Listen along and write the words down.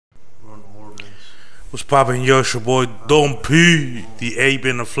What's poppin', yo? It's your boy Don't P, the ape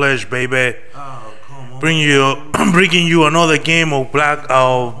in the flesh, baby. Bringing you another game of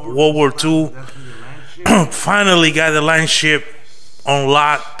World War II. Finally got the LANDSHIP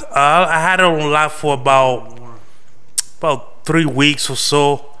unlocked. I had it unlocked for about 3 weeks or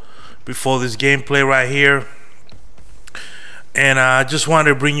so before this gameplay right here, and I just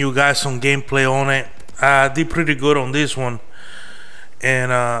wanted to bring you guys some gameplay on it. I did pretty good on this one,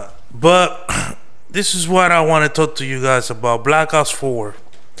 and but this is what I want to talk to you guys about. Black Ops 4.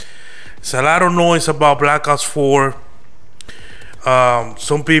 It's a lot of noise about Black Ops 4.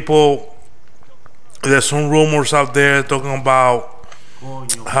 Some people, there's some rumors out there talking about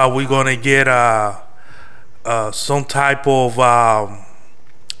how we're gonna get some type of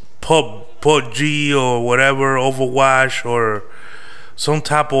PUBG or whatever, Overwatch, or some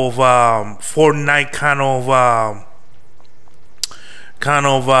type of Fortnite kind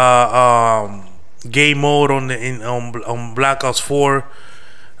of game mode on Black Ops 4,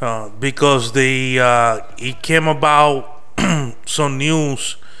 because it came about some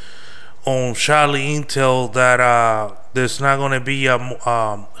news on Charlie Intel that there's not gonna be a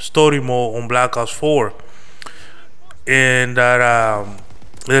story mode on Black Ops 4, and that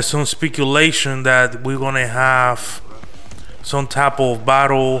there's some speculation that we're gonna have some type of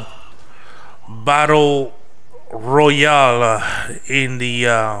battle royale in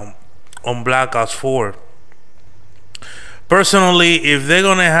the on Black Ops 4. Personally, if they're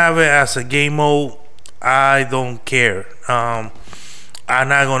gonna have it as a game mode, I don't care. I'm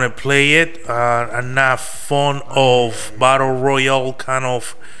not gonna play it. I'm not fond of battle royale kind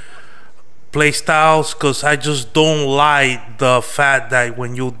of play styles, because I just don't like the fact that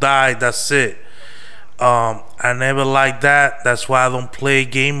when you die, that's it. I never liked that. That's why I don't play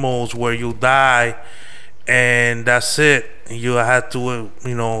game modes where you die and that's it. You have to,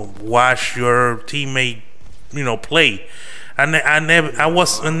 watch your teammate, play. I'm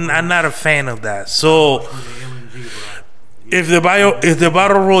not a fan of that. So if the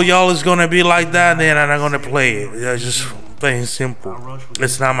battle royale is gonna be like that, then I'm not gonna play it. It's just plain simple.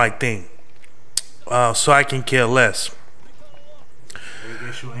 It's not my thing. So I can care less.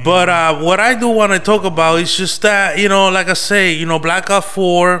 But what I do want to talk about is just that, like I say, Black Ops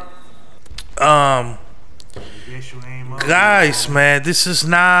 4. Guys, man, this is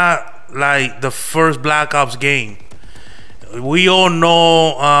not like the first Black Ops game. We all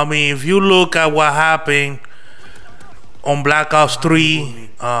know. I mean, if you look at what happened on Black Ops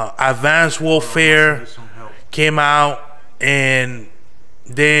 3, Advanced Warfare came out, and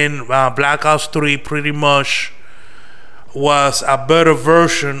then Black Ops 3 pretty much was a better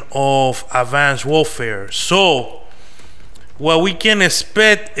version of Advanced Warfare. So what we can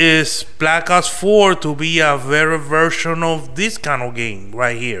expect is Black Ops 4 to be a better version of this kind of game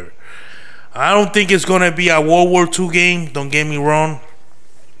right here. I don't think it's gonna be a World War II game, don't get me wrong.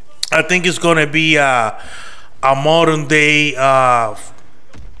 I think it's gonna be a modern day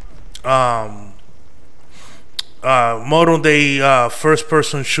first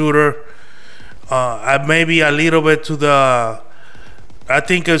person shooter. Maybe a little bit to the, I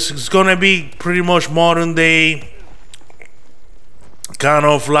think it's gonna be pretty much modern day, kind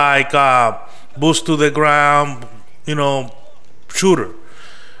of like boost to the ground, shooter.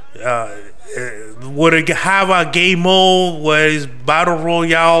 Would it have a game mode where it's battle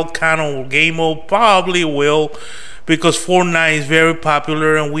royale kind of game mode? Probably will, because Fortnite is very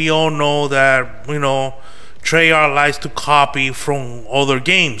popular, and we all know that Treyarch likes to copy from other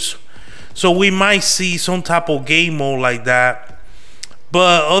games. So we might see some type of game mode like that.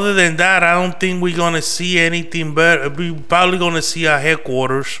 But other than that, I don't think we're gonna see anything better. We're probably gonna see our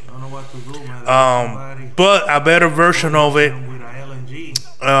headquarters, but a better version of it,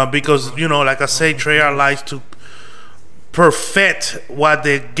 because like I say, Treyarch likes to perfect what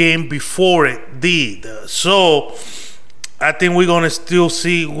the game before it did. So I think we're gonna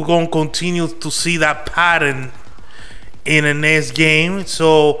continue to see that pattern in the next game.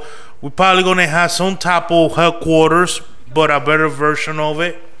 So we're probably gonna have some type of headquarters, but a better version of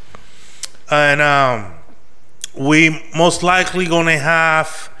it, and we most likely gonna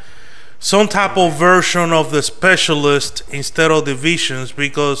have some type of version of the specialist instead of divisions,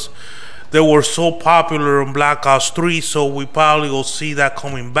 because they were so popular in Black Ops 3. So we probably will see that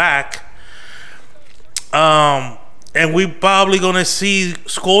coming back, and we probably gonna see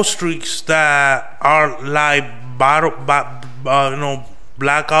score streaks that are like Black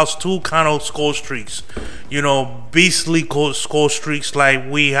Ops 2 kind of score streaks, beastly score streaks like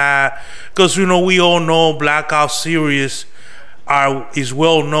we had, because we all know Black Ops series is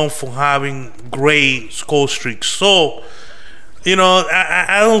well known for having great score streaks. So you know,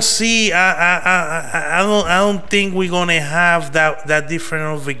 I don't see, I don't think we're gonna have that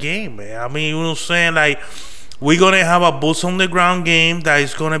different of a game, man. I mean, you know what I'm saying? Like, we're gonna have a boots on the ground game that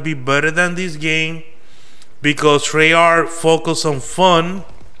is gonna be better than this game, because Treyarch focus on fun,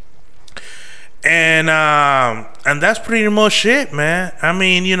 and that's pretty much it, man. I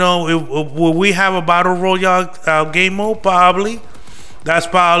mean, you know, will we have a battle royale game mode? Probably. That's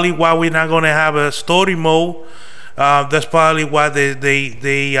probably why we're not gonna have a story mode. That's probably why they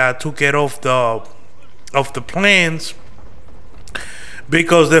took it off the plans,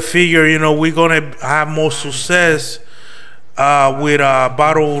 because they figure, you know, we're gonna have more success with a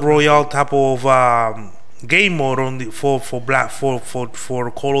battle royale type of game mode on the for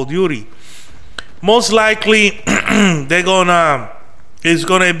Call of Duty. Most likely, it's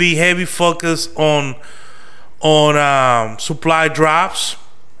gonna be heavy focus on supply drops.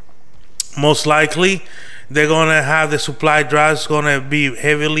 Most likely, they're gonna have the supply drops gonna be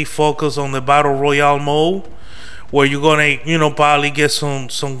heavily focused on the battle royale mode, where you're gonna, you know, probably get some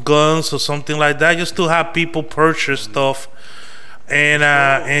guns or something like that, just to have people purchase stuff,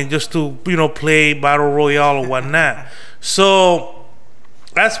 and just to, you know, play battle royale or whatnot. So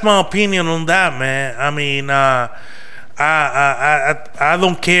that's my opinion on that, man. I mean, I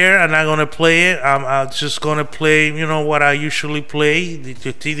don't care. I'm not gonna play it. I'm just gonna play, you know, what I usually play: the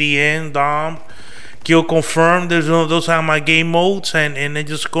TDN, Dom, Kill Confirm. Those are my game modes, and they're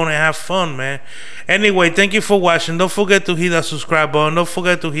just gonna have fun, man. Anyway, thank you for watching. Don't forget to hit that subscribe button. Don't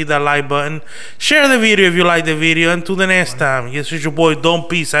forget to hit that like button. Share the video if you like the video. Until the next time, yes, it's your boy Don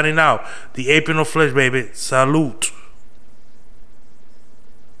P signing out. The Ape in the Flesh, baby. Salute.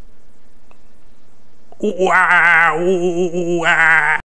 Ooh, ah, ooh, ah.